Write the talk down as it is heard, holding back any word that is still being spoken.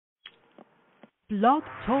Blog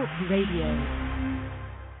Talk Radio.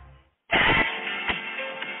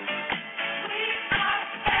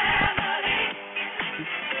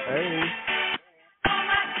 Hey.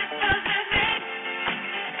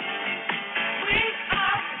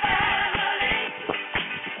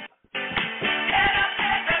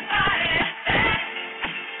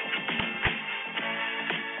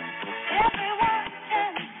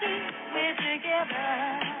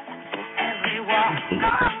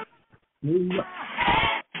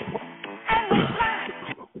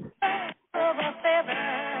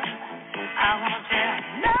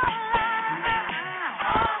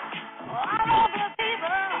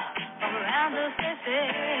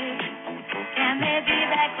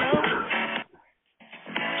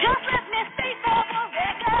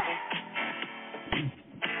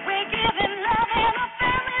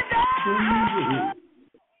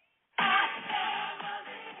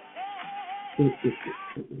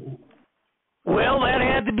 Well, that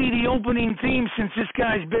had to be the opening theme since this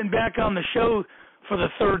guy's been back on the show for the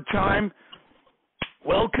third time.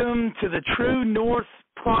 Welcome to the True North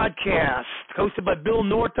podcast, hosted by Bill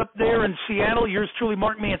North up there in Seattle. Yours truly,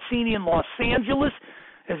 Mark Mancini in Los Angeles,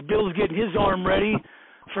 as Bill's getting his arm ready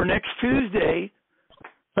for next Tuesday.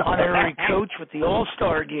 Honorary coach with the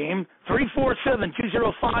All-Star game.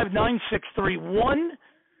 347-205-9631.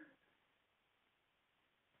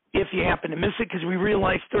 If you happen to miss it, because we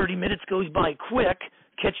realize 30 minutes goes by quick,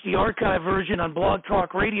 catch the archive version on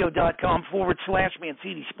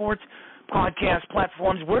blogtalkradio.com/Mancini Sports podcast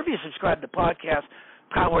platforms, wherever you subscribe to podcasts,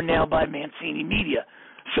 powered now by Mancini Media.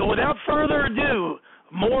 So without further ado,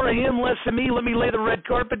 more of him, less of me. Let me lay the red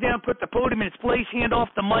carpet down, put the podium in its place, hand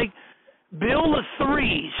off the mic. Bill of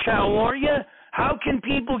Threes, how are you? How can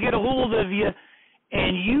people get a hold of you?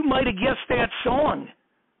 And you might have guessed that song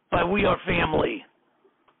by We Are Family.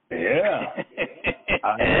 Yeah.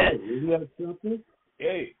 I know. Isn't that something?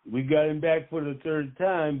 Hey, we got him back for the third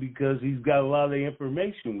time because he's got a lot of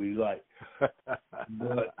information we like.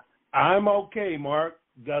 But I'm okay, Mark.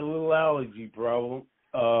 Got a little allergy problem.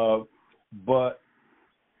 But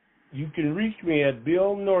you can reach me at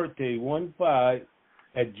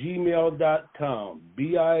billnorte15@gmail.com.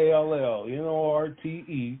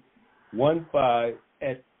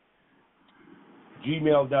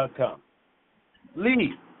 BILLNORTE15@gmail.com.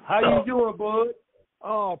 Lee, how you doing, bud?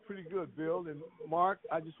 Oh, pretty good, Bill. And Mark,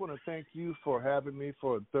 I just want to thank you for having me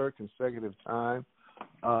for a third consecutive time.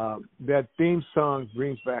 That theme song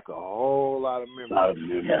brings back a whole lot of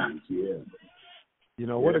memories. Yeah. You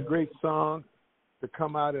know, what a great song to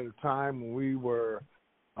come out at a time when we were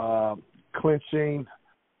clinching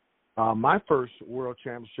my first world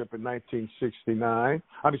championship in 1969. In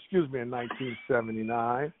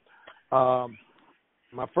 1979.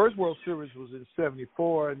 My first World Series was in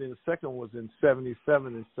 74, and then the second one was in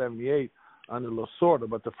 77 and 78 under Lasorda.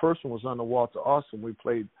 But the first one was under Walter Austin. We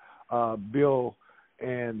played Bill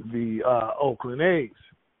and the Oakland A's.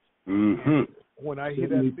 Mm-hmm. When I hear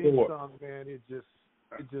that theme song, man, it just,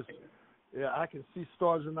 I can see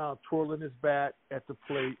Sergeant now twirling his bat at the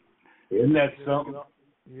plate. Isn't that something?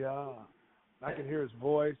 Yeah. I can hear his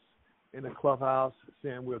voice in the clubhouse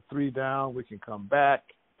saying we're 3 down, we can come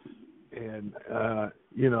back. And,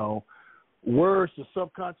 words, the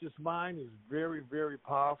subconscious mind is very, very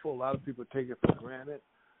powerful. A lot of people take it for granted.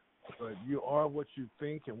 But you are what you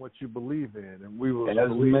think and what you believe in. And we were as a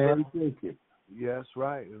man thinking. Yes,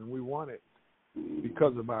 right. And we won it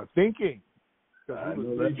because of our thinking. Because we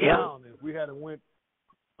were 3 down. If we hadn't went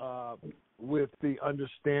with the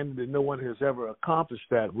understanding that no one has ever accomplished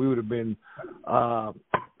that, we would have been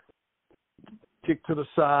kicked to the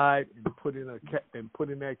side and put in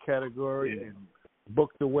that category and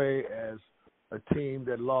booked away as a team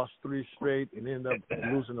that lost 3 straight and ended up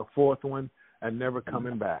losing the 4th one and never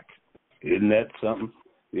coming back. Isn't that something?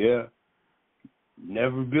 Yeah.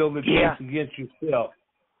 Never build a case against yourself.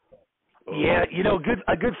 Yeah,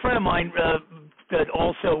 a good friend of mine, that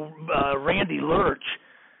also Randy Lurch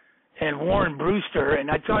and Warren Brewster, and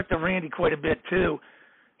I talked to Randy quite a bit too.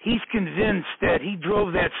 He's convinced that he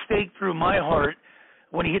drove that stake through my heart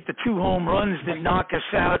when he hit the 2 home runs that knock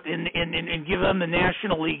us out and give them the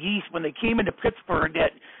National League East. When they came into Pittsburgh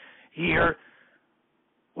that year,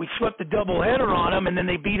 we swept the doubleheader on them, and then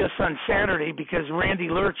they beat us on Saturday because Randy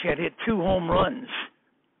Lurch had hit 2 home runs.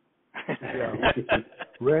 Yeah.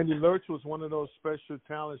 Randy Lurch was one of those special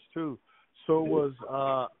talents, too. So was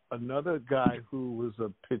another guy who was a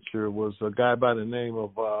pitcher, was a guy by the name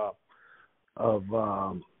of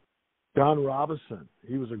Don Robinson.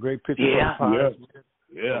 He was a great pitcher. Yeah.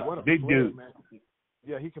 What a big player, dude. Man.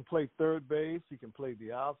 Yeah, he can play third base. He can play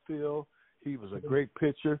the outfield. He was a great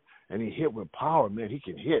pitcher, and he hit with power, man. He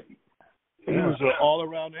can hit. He was an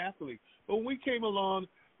all-around athlete. But when we came along,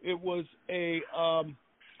 we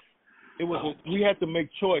had to make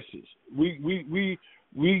choices. We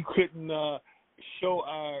couldn't show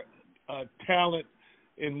our talent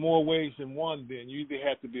in more ways than one. Then you either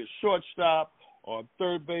had to be a shortstop or a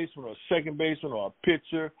third baseman or a second baseman or a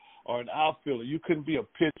pitcher or an outfielder. You couldn't be a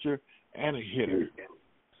pitcher and a hitter.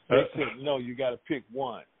 They said, no, you got to pick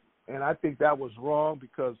one. And I think that was wrong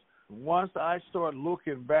because once I started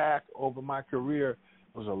looking back over my career,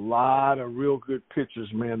 there was a lot of real good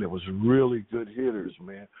pitchers, man. There was really good hitters,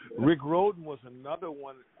 man. Rick Rhoden was another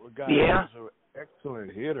one, a guy who was an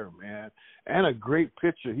excellent hitter, man, and a great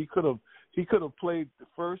pitcher. He could have played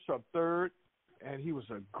first or third, and he was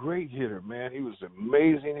a great hitter, man. He was an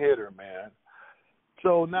amazing hitter, man.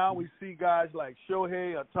 So now we see guys like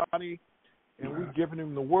Shohei Ohtani, and we're giving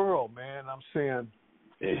him the world, man. I'm saying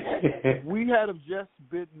if we had just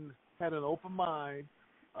had an open mind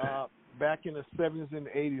back in the 70s and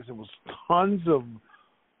 80s, there was tons of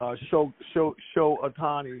Show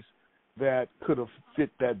Ohtanis that could have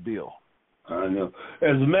fit that bill. I know.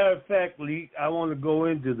 As a matter of fact, Lee, I want to go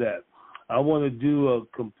into that. I want to do a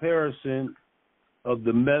comparison of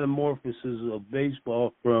the metamorphosis of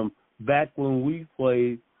baseball from back when we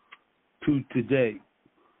played to today.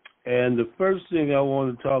 And the first thing I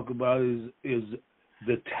want to talk about is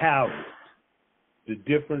the talent, the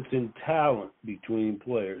difference in talent between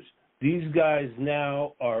players. These guys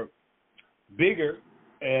now are bigger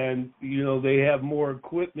and, they have more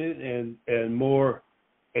equipment and more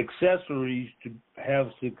accessories to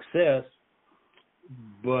have success,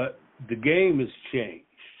 but the game has changed.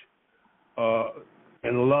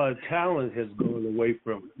 And a lot of talent has gone away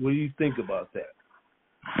from it. What do you think about that?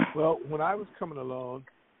 Well, when I was coming along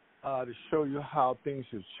to show you how things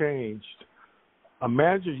have changed, a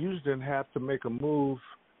manager usually didn't have to make a move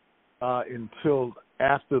until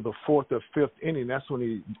after the fourth or fifth inning. That's when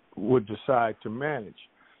he would decide to manage.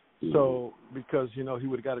 Mm-hmm. So because, he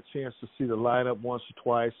would have got a chance to see the lineup once or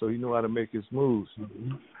twice, so he knew how to make his moves.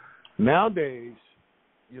 Mm-hmm. Nowadays,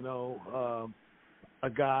 a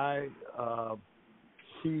guy,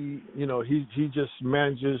 he just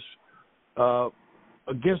manages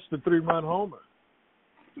against the 3-run homer.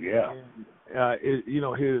 Yeah. And, it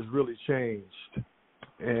has really changed.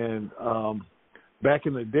 And back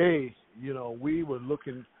in the day, we were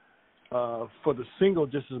looking for the single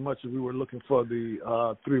just as much as we were looking for the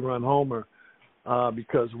 3-run homer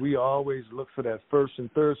because we always looked for that first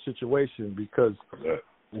and third situation because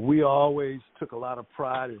we always took a lot of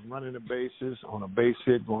pride in running the bases on a base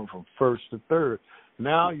hit going from first to third.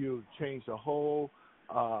 Now you change the whole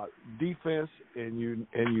defense and you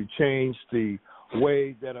change the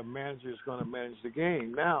way that a manager is going to manage the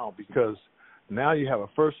game now because now you have a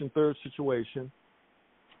first and third situation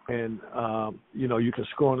and, you can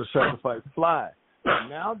score on a sacrifice fly. And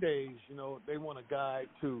nowadays, they want a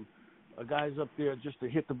guy's up there just to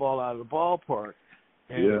hit the ball out of the ballpark.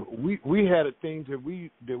 And we had a thing that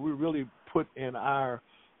we really put in our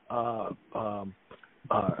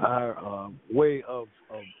way of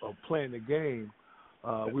playing the game.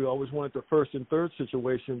 We always wanted the first and third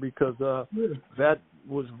situation because that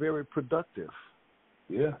was very productive.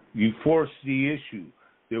 Yeah, you forced the issue.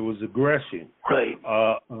 There was aggression. Right.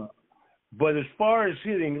 But as far as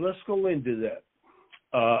hitting, let's go into that.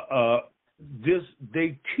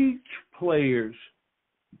 They teach players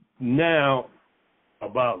now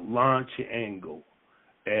about launch angle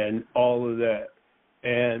and all of that.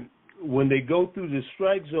 And when they go through the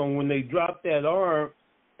strike zone, when they drop that arm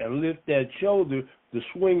and lift that shoulder, the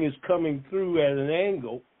swing is coming through at an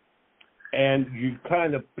angle, and you're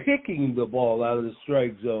kind of picking the ball out of the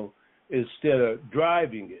strike zone instead of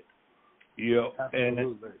driving it.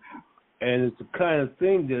 Absolutely. And it's the kind of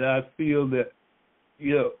thing that I feel that,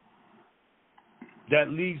 that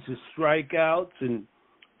leads to strikeouts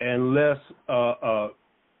and less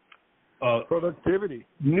productivity,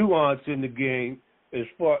 nuance in the game as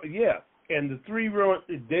far, and the 3-run,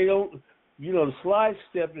 they don't, the slide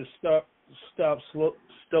step is stop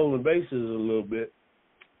stolen bases a little bit,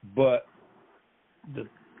 but the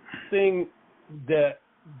thing that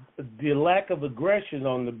the lack of aggression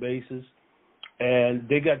on the bases, and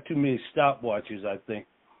they got too many stopwatches, I think.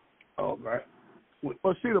 Oh, right.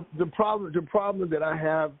 Well, see, the problem that I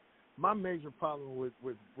have, my major problem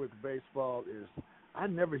with baseball is I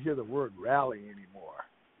never hear the word rally anymore.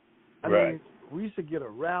 I mean, we used to get a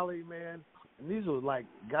rally, man, and these were like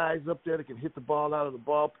guys up there that can hit the ball out of the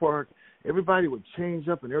ballpark. Everybody would change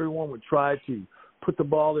up, and everyone would try to put the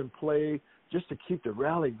ball in play just to keep the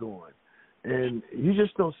rally going. And you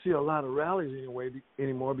just don't see a lot of rallies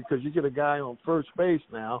anymore because you get a guy on first base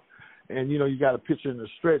now, and, you got a pitcher in the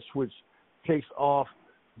stretch, which takes off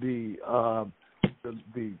the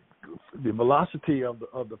velocity of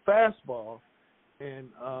the fastball, and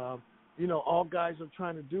all guys are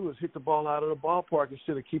trying to do is hit the ball out of the ballpark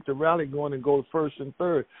instead of keep the rally going and go first and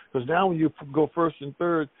third. Because now when you go first and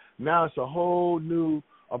third, now it's a whole new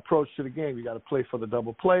approach to the game. You got to play for the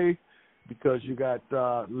double play because you got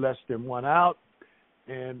less than one out,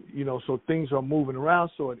 and so things are moving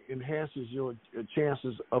around. So it enhances your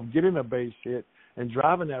chances of getting a base hit and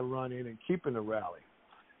driving that run in and keeping the rally.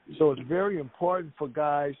 So it's very important for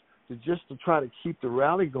guys to try to keep the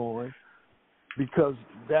rally going, because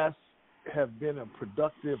that's have been a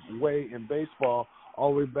productive way in baseball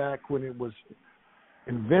all the way back when it was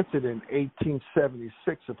invented in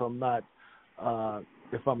 1876, if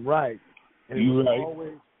I'm right. And You're right.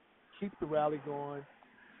 Always keep the rally going,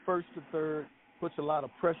 first to third, puts a lot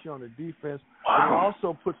of pressure on the defense. Wow. But it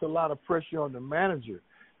also puts a lot of pressure on the manager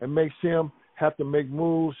and makes him have to make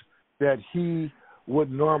moves that he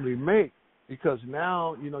wouldn't normally make, because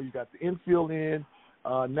now, you got the infield in,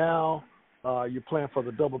 now you're playing for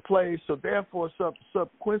the double play. So therefore,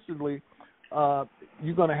 subsequently,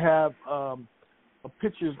 you're going to have a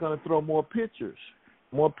pitcher is going to throw more pitches.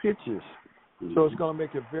 So it's going to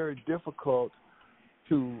make it very difficult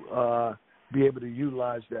to be able to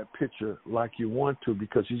utilize that pitcher like you want to,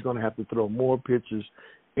 because he's going to have to throw more pitches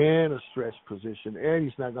in a stretch position, and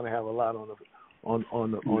he's not going to have a lot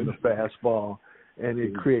on the fastball, and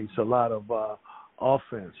it creates a lot of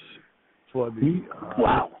offense for the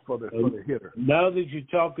for the hitter. Now that you're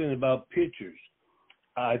talking about pitchers,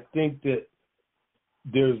 I think that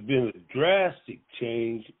there's been a drastic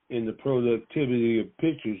change in the productivity of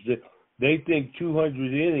pitchers. That they think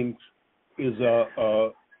 200 innings is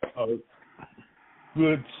a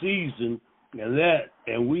good season,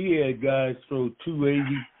 and we had guys throw 280,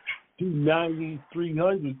 290,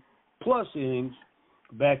 300 plus innings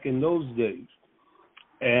back in those days.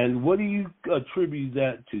 And what do you attribute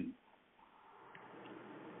that to?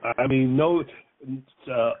 I mean, what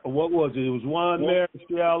was it? It was Juan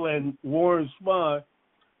Marichal and Warren Spahn.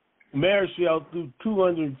 Marichal threw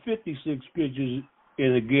 256 pitches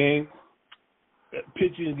in a game,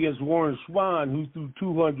 pitching against Warren Spahn, who threw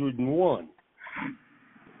 201.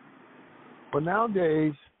 But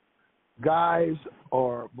nowadays, guys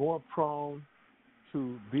are more prone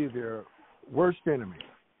to be their worst enemy,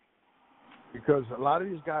 because a lot of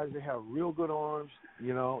these guys, they have real good arms.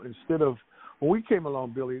 Instead of, when we came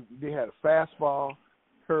along, Billy, they had a fastball,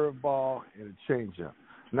 curveball, and a changeup.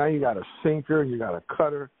 Now you got a sinker and you got a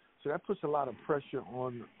cutter, so that puts a lot of pressure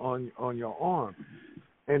on your arm.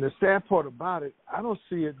 And the sad part about it, I don't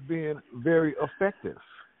see it being very effective.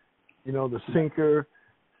 The sinker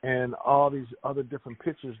and all these other different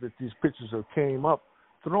pitches that these pitchers have came up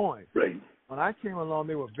throwing. Right. When I came along,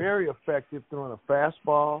 they were very effective throwing a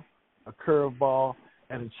fastball, a curveball,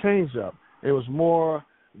 and a changeup. It was more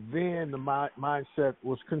then the mindset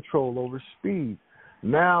was control over speed.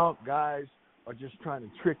 Now guys are just trying to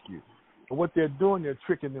trick you. But what they're doing, they're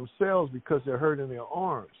tricking themselves, because they're hurting their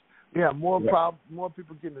arms. We have more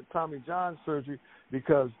people getting the Tommy John surgery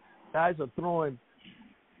because guys are throwing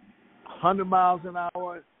 100 miles an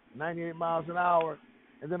hour, 98 miles an hour,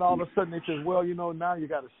 and then all of a sudden they say, well, now you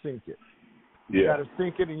got to sink it. You got to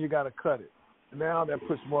sink it and you got to cut it. Now that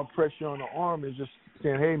puts more pressure on the arm. Is just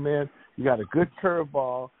saying, hey, man, you got a good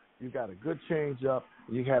curveball, you got a good changeup,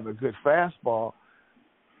 you have a good fastball.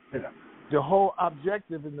 The whole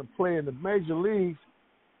objective in the play in the major leagues,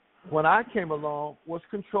 when I came along, was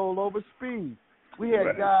control over speed. We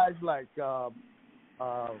had guys like Don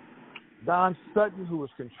Sutton, who was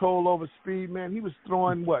control over speed, man. He was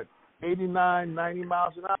throwing, 89, 90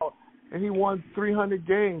 miles an hour, and he won 300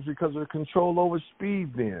 games because of control over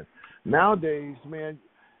speed then. Nowadays, man,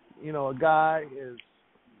 a guy is,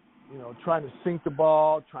 trying to sink the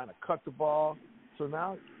ball, trying to cut the ball. So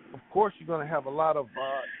now, of course, you're going to have a lot of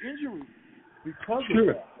injuries because of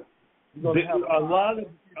that. A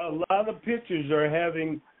lot of pitchers are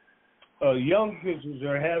having, young pitchers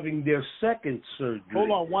are having their second surgery.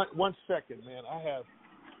 Hold on one second, man.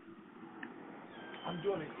 I'm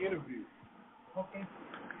doing an interview. Okay.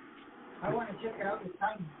 I want to check out the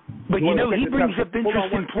time. But he brings up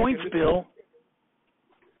interesting points, Bill.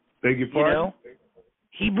 Beg your pardon?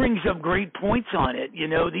 He brings up great points on it.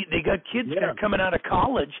 They got kids that are coming out of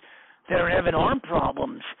college that are having arm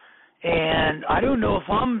problems. And I don't know if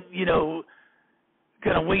I'm,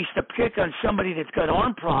 going to waste a pick on somebody that's got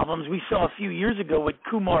arm problems. We saw a few years ago with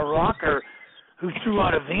Kumar Rocker, who threw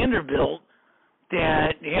out of Vanderbilt,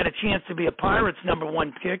 that he had a chance to be a Pirates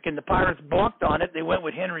 #1 pick, and the Pirates balked on it. They went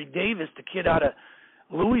with Henry Davis, the kid out of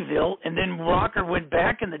Louisville, and then Rocker went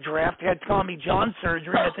back in the draft, had Tommy John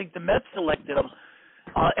surgery, and I think the Mets selected him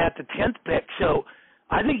at the 10th pick. So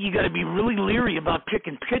I think you got to be really leery about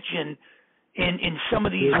picking pitching in some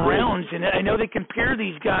of these rounds. And I know they compare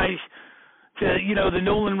these guys to, you know, the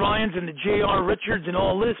Nolan Ryans and the J.R. Richards and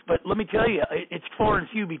all this, but let me tell you, it's far and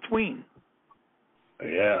few between.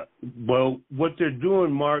 Yeah. Well, what they're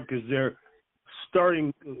doing, Mark, is they're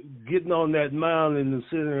getting on that mound in the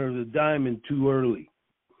center of the diamond too early.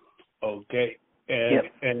 Okay.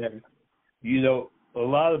 And you know, a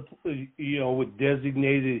lot of, you know, with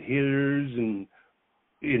designated hitters and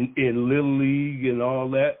in Little League and all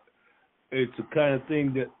that, it's the kind of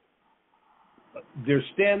thing that they're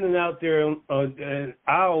standing out there, and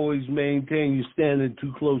I always maintain you're standing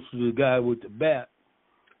too close to the guy with the bat.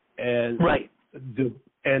 And right.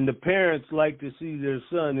 The parents like to see their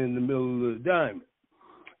son in the middle of the diamond.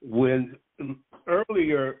 When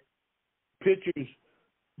earlier pitchers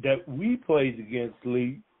that we played against,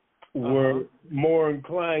 Lee, were more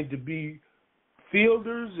inclined to be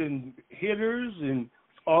fielders and hitters and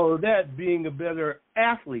all of that, being a better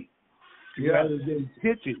athlete rather than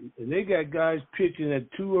pitching. And they got guys pitching at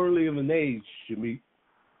too early of an age, Jimmy.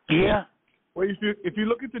 Yeah. Well, if you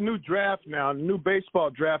look at the new draft now, the new baseball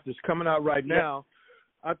draft is coming out right now.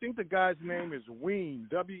 I think the guy's name is Wien,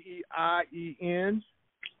 Weien.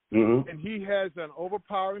 Mm-hmm. And he has an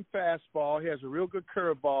overpowering fastball. He has a real good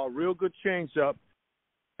curveball, real good changeup,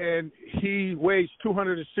 and he weighs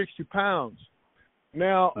 260 pounds.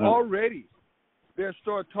 Now, already they're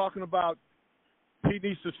starting talking about he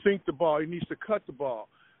needs to sink the ball, he needs to cut the ball.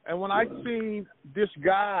 And when I seen this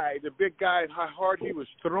guy, the big guy, and how hard he was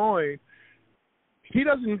throwing, he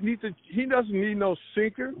doesn't need no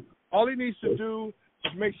sinker. All he needs to do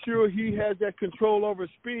is make sure he has that control over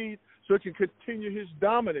speed, so he can continue his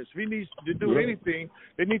dominance. If he needs to do anything,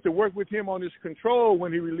 they need to work with him on his control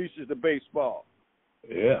when he releases the baseball.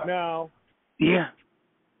 Yeah. Now,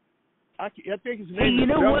 I think his name. Hey, you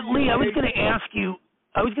know what, Lee? I was going to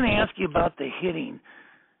ask you about the hitting.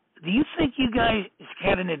 Do you think you guys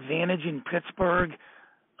had an advantage in Pittsburgh?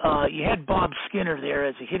 You had Bob Skinner there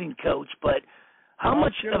as a hitting coach, but how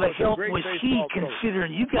much of a help was he,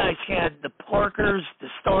 considering you guys had the Parkers, the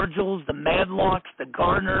Stargills, the Madlocks, the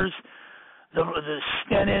Gardners, the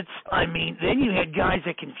Stennetts? I mean, then you had guys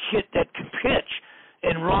that can hit, that could pitch,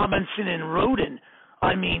 and Robinson and Roden.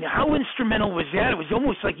 I mean, how instrumental was that? It was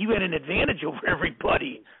almost like you had an advantage over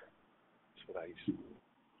everybody. That's what I used to do.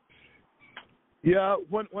 Yeah,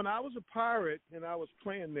 when I was a Pirate and I was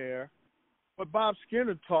playing there, what Bob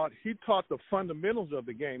Skinner taught, he taught the fundamentals of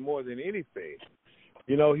the game more than anything.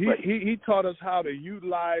 You know, he taught us how to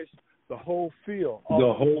utilize the whole field. The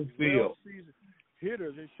whole field.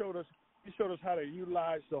 Hitters, he showed us how to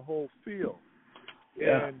utilize the whole field.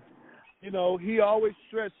 Yeah. And you know, he always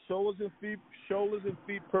stressed shoulders and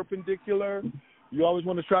feet perpendicular. You always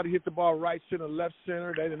want to try to hit the ball right center, left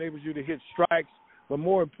center. That enables you to hit strikes. But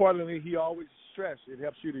more importantly, he always stressed it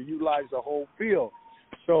helps you to utilize the whole field.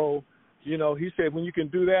 So, you know, he said when you can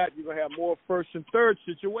do that, you're going to have more first and third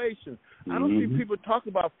situations. I don't see people talk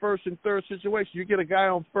about first and third situations. You get a guy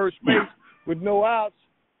on first base with no outs,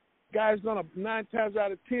 guy's going to, 9 times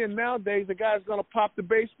out of 10 nowadays, the guy's going to pop the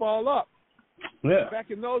baseball up. Yeah.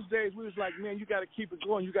 Back in those days, we was like, man, you got to keep it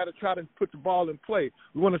going. You got to try to put the ball in play.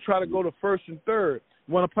 We want to try to go to first and third.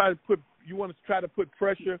 You want to try to put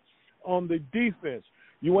pressure on the defense.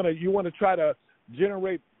 You want to try to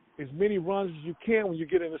generate as many runs as you can when you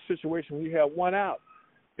get in a situation where you have one out.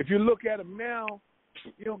 If you look at them now,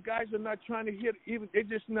 you know, guys are not trying to hit. They're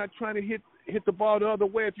just not trying to hit the ball the other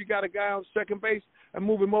way. If you got a guy on second base and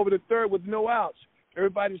move him over to third with no outs,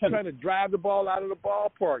 everybody's trying to drive the ball out of the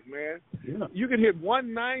ballpark, man. Yeah. You can hit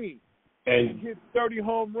 190 and hit 30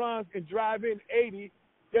 home runs and drive in 80.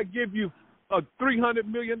 That give you a $300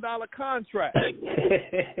 million contract.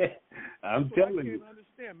 I'm telling you.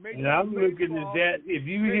 And I'm looking at that. If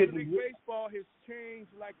you hit baseball has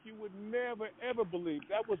changed like you would never ever believe.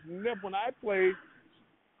 That was never when I played.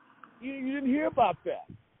 You didn't hear about that.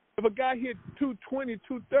 If a guy hit 220,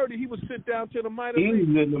 230, he would sit down to the minor league.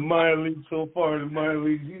 He's in the minor league so far. The minor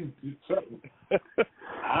leagues, he's something.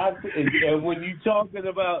 And when you're talking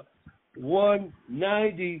about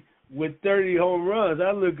 190 with 30 home runs,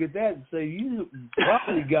 I look at that and say you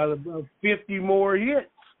probably got about 50 more hits.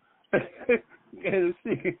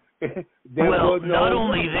 Well, not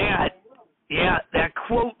only that, that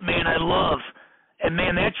quote, man, I love, and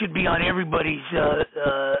man, that should be on everybody's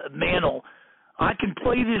mantle. I can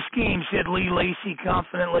play this game, said Lee Lacy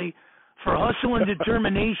confidently. For hustle and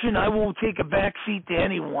determination, I won't take a back seat to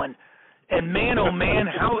anyone. And man, oh man,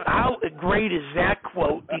 how great is that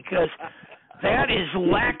quote? Because That is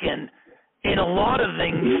lacking in a lot of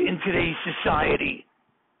things in today's society.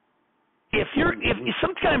 If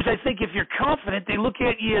sometimes I think if you're confident, they look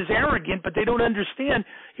at you as arrogant, but they don't understand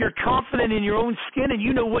you're confident in your own skin and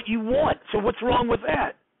you know what you want. So what's wrong with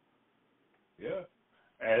that? Yeah,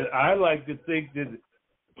 and I like to think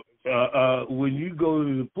that when you go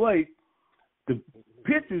to the plate, the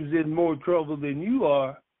pitcher's in more trouble than you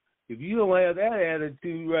are. If you don't have that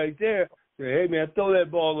attitude right there, say, hey, man, throw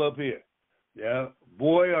that ball up here. Yeah,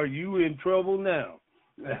 boy, are you in trouble now.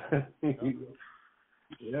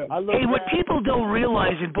 Yeah. Hey, what people don't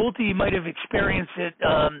realize, and both of you might have experienced it,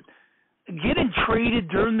 getting traded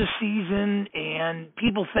during the season, and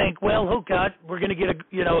people think, well, oh God, we're going to get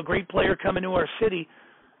a great player coming to our city.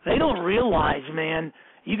 They don't realize, man,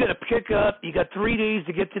 you got to pick up. You got 3 days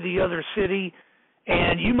to get to the other city,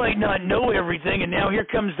 and you might not know everything. And now here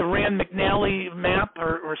comes the Rand McNally map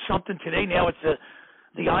or something today. Now it's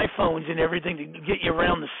the iPhones and everything to get you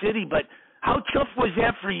around the city, but. How tough was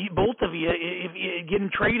that for you, both of you, if getting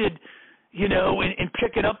traded, and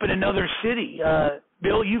picking up in another city?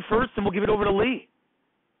 Bill, you first, and we'll give it over to Lee.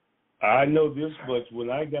 I know this much. When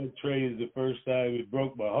I got traded the first time, it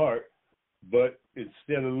broke my heart. But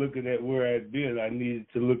instead of looking at where I'd been, I needed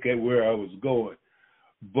to look at where I was going.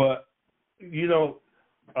 But,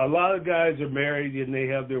 a lot of guys are married and they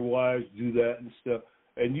have their wives do that and stuff.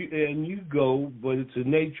 And you go, but it's the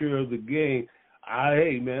nature of the game.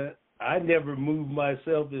 Hey, man. I never moved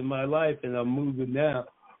myself in my life, and I'm moving now.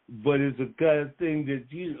 But it's the kind of thing that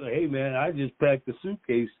hey, man, I just packed a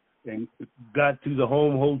suitcase and got to the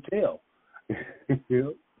home hotel.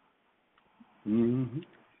 Mm-hmm.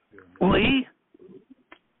 Lee?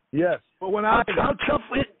 Yes. But when how tough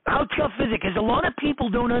is it? Because a lot of people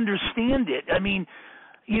don't understand it. I mean,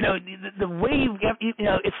 the way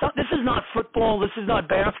it's not. This is not football. This is not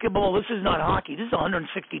basketball. This is not hockey. This is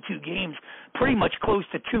 162 games, pretty much close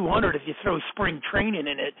to 200 if you throw spring training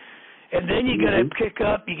in it. And then you got to pick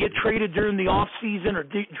up. You get traded during the off season or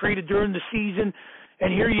traded during the season.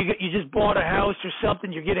 And here you just bought a house or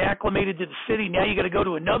something. You get acclimated to the city. Now you got to go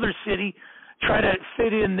to another city, try to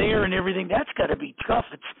fit in there and everything. That's got to be tough.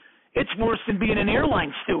 It's worse than being an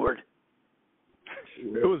airline steward.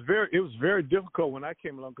 It was very difficult when I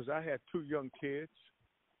came along because I had 2 young kids,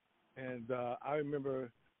 and I remember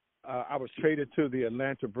I was traded to the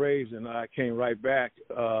Atlanta Braves, and I came right back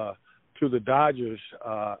to the Dodgers.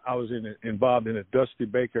 I was involved in a Dusty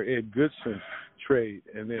Baker, Ed Goodson trade,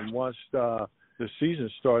 and then once the season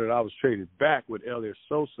started, I was traded back with Elias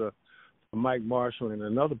Sosa, Mike Marshall, and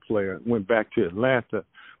another player. Went back to Atlanta,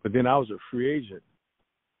 but then I was a free agent.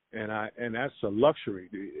 And that's a luxury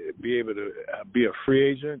to be able to be a free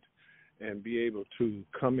agent and be able to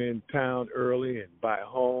come in town early and buy a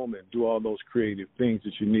home and do all those creative things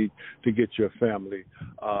that you need to get your family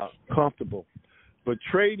comfortable. But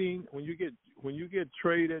trading, when you get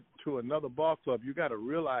traded to another ball club, you got to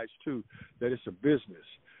realize too that it's a business.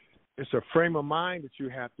 It's a frame of mind that you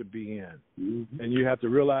have to be in, and you have to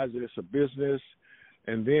realize that it's a business.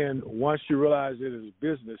 And then once you realize it is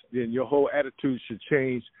business, then your whole attitude should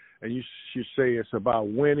change, and you should say it's about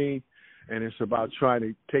winning, and it's about trying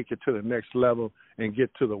to take it to the next level and get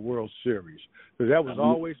to the World Series. Because that was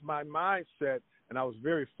always my mindset, and I was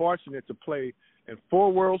very fortunate to play in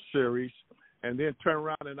 4 World Series and then turn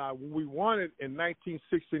around and we won it in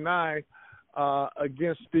 1969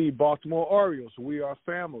 against the Baltimore Orioles. We are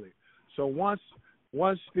family. So once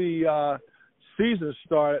the season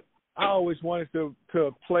started, I always wanted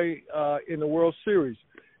to play in the World Series.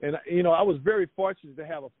 And, I was very fortunate to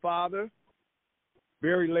have a father,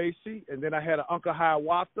 Barry Lacy, and then I had an Uncle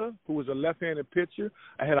Hiawatha, who was a left-handed pitcher.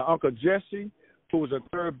 I had an Uncle Jesse, who was a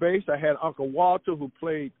third base. I had Uncle Walter, who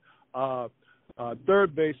played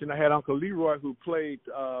third base, and I had Uncle Leroy, who played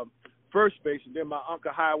first base, and then my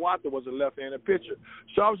Uncle Hiawatha was a left-handed pitcher.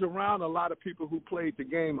 So I was around a lot of people who played the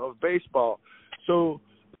game of baseball. So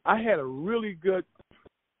I had a really good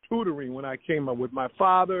tutoring when I came up with my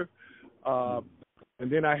father,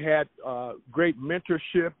 and then I had great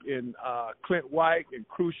mentorship in Clint White and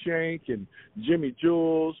Cruikshank and Jimmy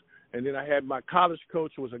Jules, and then I had my college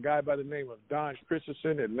coach, who was a guy by the name of Don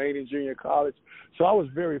Christensen at Laney Junior College. So I was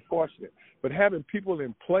very fortunate. But having people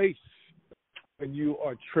in place when you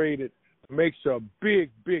are traded makes a big,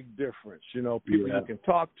 big difference. People you can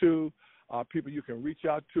talk to, people you can reach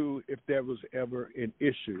out to if there was ever an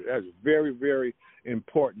issue. That's very, very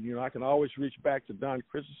important. I can always reach back to Don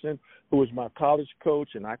Christensen, who was my college coach,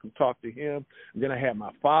 and I can talk to him. And then I had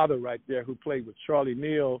my father right there who played with Charlie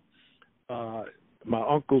Neal, my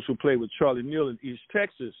uncles who played with Charlie Neal in East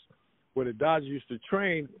Texas, where the Dodgers used to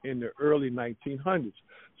train in the early 1900s.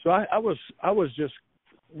 So I was just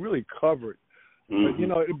really covered But, you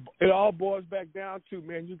know, it all boils back down to,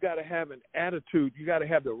 man, you got to have an attitude. You got to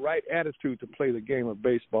have the right attitude to play the game of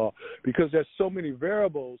baseball because there's so many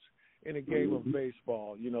variables in a game of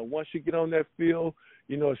baseball. You know, once you get on that field,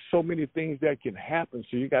 you know, so many things that can happen.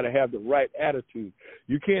 So you got to have the right attitude.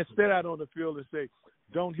 You can't sit out on the field and say,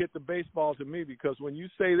 don't hit the baseball to me, because when you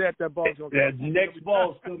say that, that ball's going to come. That next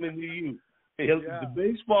ball's coming to you. The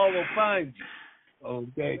baseball will find you.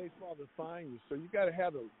 Okay. The baseball will find you. So you got to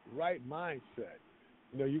have the right mindset.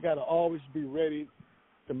 You know, you got to always be ready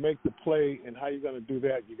to make the play, and how you're going to do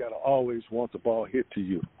that, you got to always want the ball hit to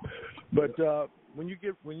you. But when you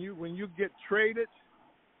get traded,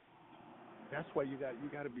 that's why you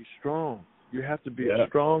got to be strong. You have to be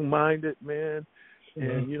strong-minded, man.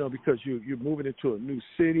 And, you know, because you're moving into a new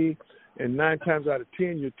city, and 9 times out of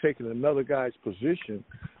 10, you're taking another guy's position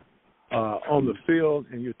on the field,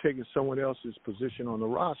 and you're taking someone else's position on the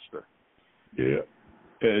roster. Yeah.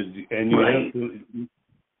 And you have to,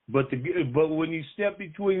 but when you step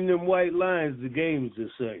between them white lines, the game's the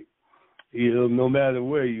same. You know, no matter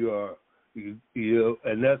where you are. You know,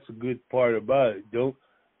 and that's a good part about it. Don't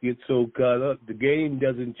get so caught up. The game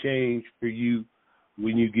doesn't change for you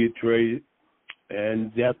when you get traded.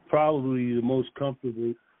 And that's probably the most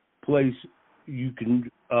comfortable place you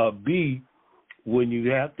can be when you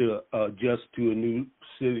have to adjust to a new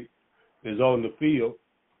city is on the field,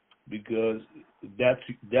 because that's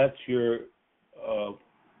your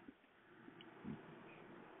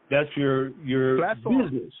platform.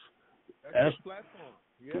 Business. That's your platform.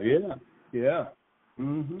 Yeah.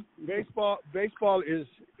 Mm-hmm. Baseball is.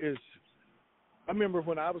 I remember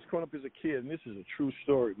when I was growing up as a kid, and this is a true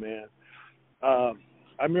story, man. I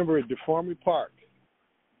remember at Deformity Park,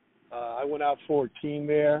 I went out for a team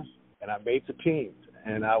there, and I made the team,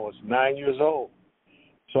 and I was 9 years old.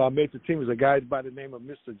 So I made the team. It was a guy by the name of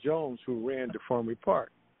Mr. Jones who ran Deformity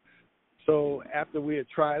Park. So after we had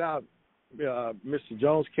tried out, Mr.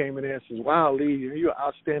 Jones came in there and says, "Wow, Lee, you're an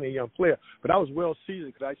outstanding young player." But I was well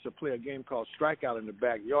seasoned because I used to play a game called Strikeout in the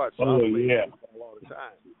backyard. So I played baseball all the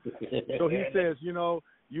time. So he says, "You know,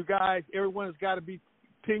 you guys, everyone's got to be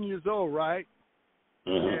 10 years old, right?"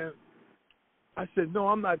 And I said, "No,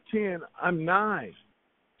 I'm not 10. I'm 9.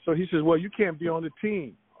 So he says, "Well, you can't be on the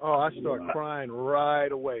team." Oh, I started crying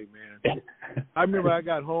right away, man. I remember I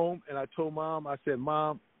got home and I told Mom, I said,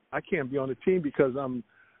 "Mom, I can't be on the team because I'm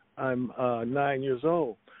 9 years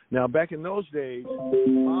old." Now, back in those days,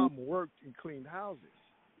 Mom worked and cleaned houses.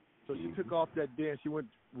 So she took off that day and she went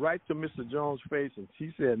right to Mr. Jones' face and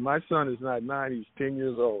she said, "My son is not 9, he's 10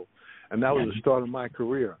 years old." And that was the start of my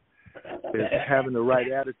career, is having the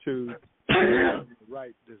right attitude and the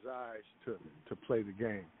right desires to play the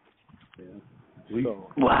game. Yeah.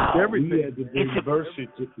 Wow. Everything. We had to do birth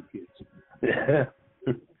certificates.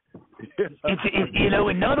 You know,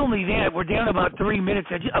 and not only that, we're down about 3 minutes.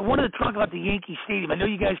 I wanted to talk about the Yankee Stadium. I know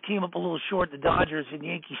you guys came up a little short, the Dodgers in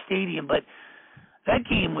Yankee Stadium, but that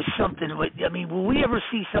game was something. I mean, will we ever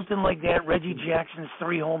see something like that? Reggie Jackson's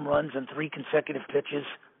 3 home runs on 3 consecutive pitches.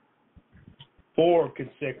 4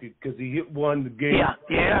 consecutive, because he hit one the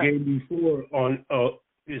game before on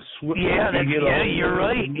his swing. You're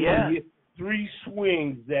right. Yeah, he hit 3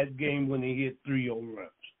 swings that game when he hit 3 home runs.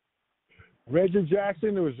 Reggie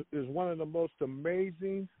Jackson is one of the most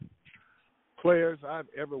amazing players I've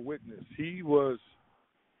ever witnessed. He was,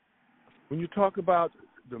 when you talk about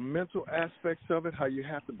the mental aspects of it, how you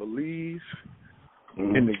have to believe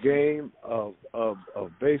in the game of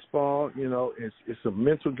baseball, you know, it's a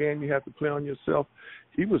mental game you have to play on yourself.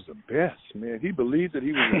 He was the best, man. He believed that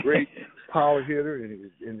he was a great power hitter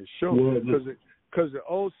in the show. Because the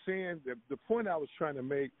old saying, the point I was trying to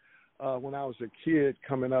make when I was a kid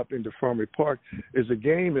coming up in Deformity Park is the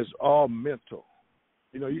game is all mental.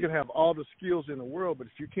 You know, you can have all the skills in the world, but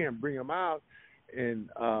if you can't bring them out and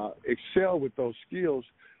excel with those skills,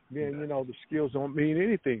 then, you know, the skills don't mean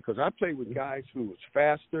anything. Because I played with guys who was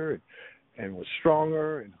faster and was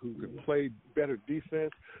stronger and who could play better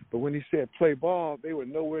defense. But when he said play ball, they were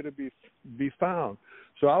nowhere to be found.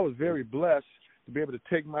 So I was very blessed to be able to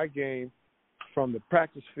take my game from the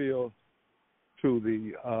practice field to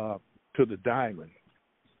the diamond.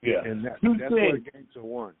 Yeah. And that's where the games are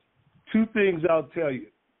won. 2 things I'll tell you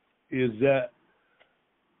is that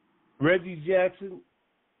Reggie Jackson,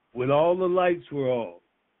 when all the lights were on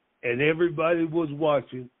and everybody was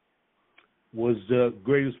watching, was the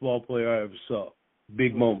greatest ball player I ever saw.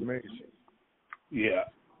 Big moment. Amazing. Yeah.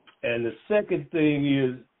 And the second thing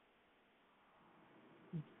is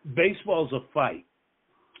baseball's a fight.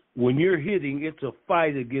 When you're hitting, it's a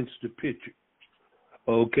fight against the pitcher.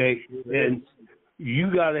 Okay? And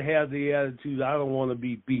you got to have the attitude, I don't want to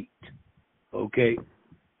be beat. Okay?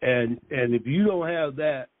 And if you don't have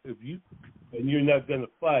that, and you're not going to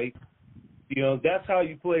fight, that's how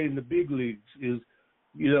you play in the big leagues. Is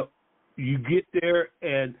you get there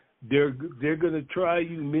and they're going to try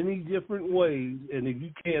you many different ways, and if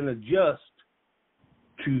you can't adjust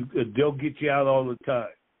they'll get you out all the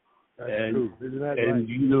time. That's true. Isn't that right? And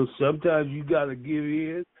sometimes you got to give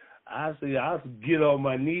in. I say I'll get on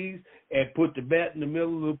my knees and put the bat in the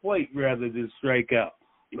middle of the plate rather than strike out.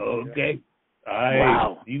 Okay.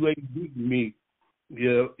 Wow. You ain't beating me.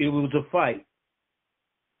 It was a fight.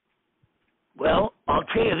 Well, I'll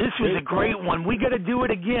tell you, this was a great one. We got to do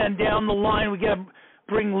it again down the line. We got to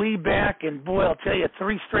bring Lee back, and boy, I'll tell you,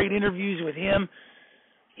 3 straight interviews with him.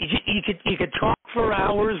 You could talk for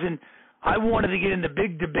hours, and I wanted to get in the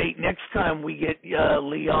big debate next time we get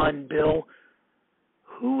Lee on, Bill.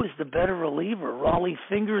 Who is the better reliever, Raleigh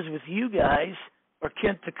Fingers with you guys or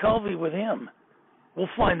Kent DeCulvey with him? We'll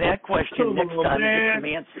find that question next time and get some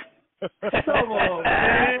answers. Come on,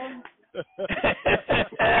 man.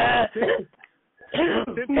 Hey,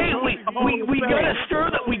 we gotta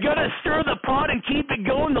stir the pot and keep it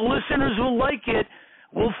going. The listeners will like it.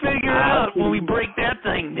 We'll figure it out when we break that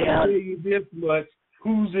thing down. I'll tell you this much: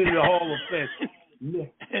 who's in the Hall of Fame?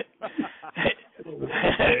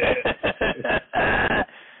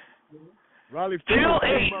 Bill,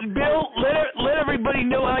 let everybody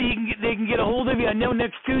know how they can get a hold of you. I know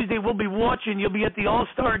next Tuesday we'll be watching. You'll be at the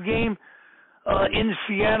All-Star game in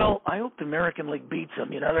Seattle. I hope the American League beats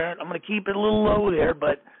them. I'm going to keep it a little low there,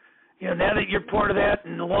 but now that you're part of that,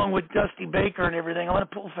 and along with Dusty Baker and everything, I want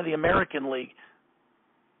to pull for the American League.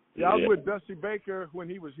 Yeah, I was with Dusty Baker when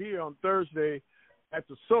he was here on Thursday at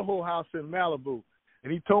the Soho House in Malibu,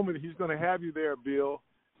 and he told me that he's going to have you there, Bill,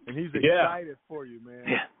 and he's excited for you, man.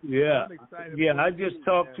 Yeah. I'm excited I just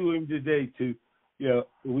talked to him today, too.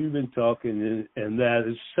 We've been talking, and that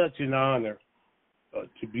is such an honor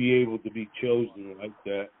to be able to be chosen like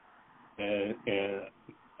that. And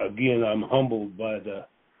again, I'm humbled by the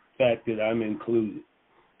fact that I'm included.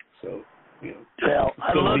 So, Well,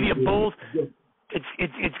 I love you both.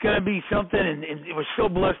 It's going to be something, and we're so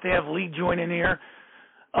blessed to have Lee joining here.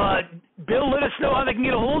 Bill, let us know how they can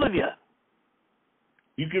get a hold of you.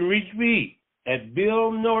 You can reach me at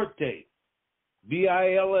Bill Norte,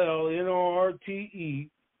 BILLNORTE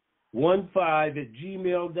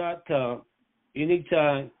 15@gmail.com.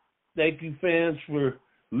 Anytime. Thank you, fans, for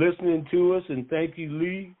listening to us, and thank you,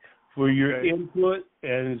 Lee, for your input.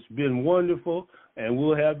 And it's been wonderful, and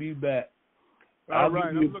we'll have you back. All right,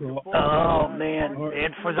 I'm looking forward to it. Oh, man.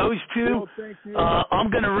 And for those two, I'm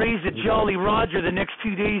going to raise the Jolly Roger the next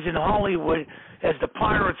 2 days in Hollywood as the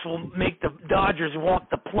Pirates will make the Dodgers walk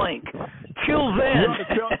the plank. Till then.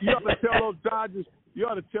 You ought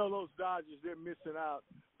to tell those Dodgers they're missing out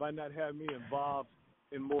by not having me involved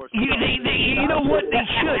in more stuff. You know what? They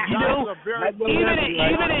should. Even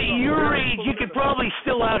at your age, you could probably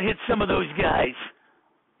still out-hit some of those guys.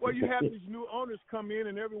 Well, you have these new owners come in,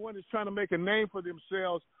 and everyone is trying to make a name for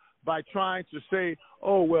themselves by trying to say,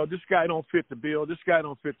 oh, well, this guy don't fit the bill, this guy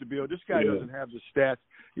don't fit the bill, this guy doesn't have the stats.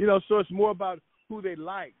 So it's more about who they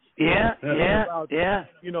like. Yeah.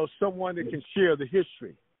 Someone that can share the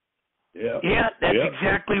history. Yeah, that's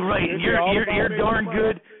exactly right. And you're darn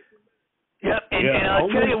good. Yep, and I'll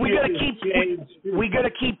tell you, we got to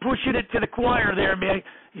keep pushing it to the choir there, man.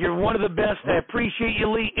 You're one of the best. I appreciate you,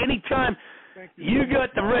 Lee. Anytime you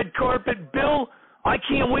got the red carpet, Bill, I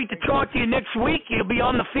can't wait to talk to you next week. You'll be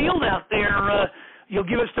on the field out there. You'll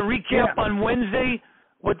give us the recap on Wednesday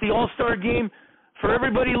with the All-Star game. For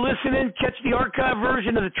everybody listening, catch the archive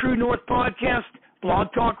version of the True North podcast,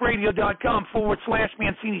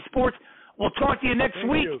 blogtalkradio.com/Mancini Sports. We'll talk to you next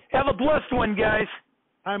week. Have a blessed one, guys.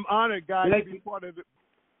 I'm honored, guys, to be part of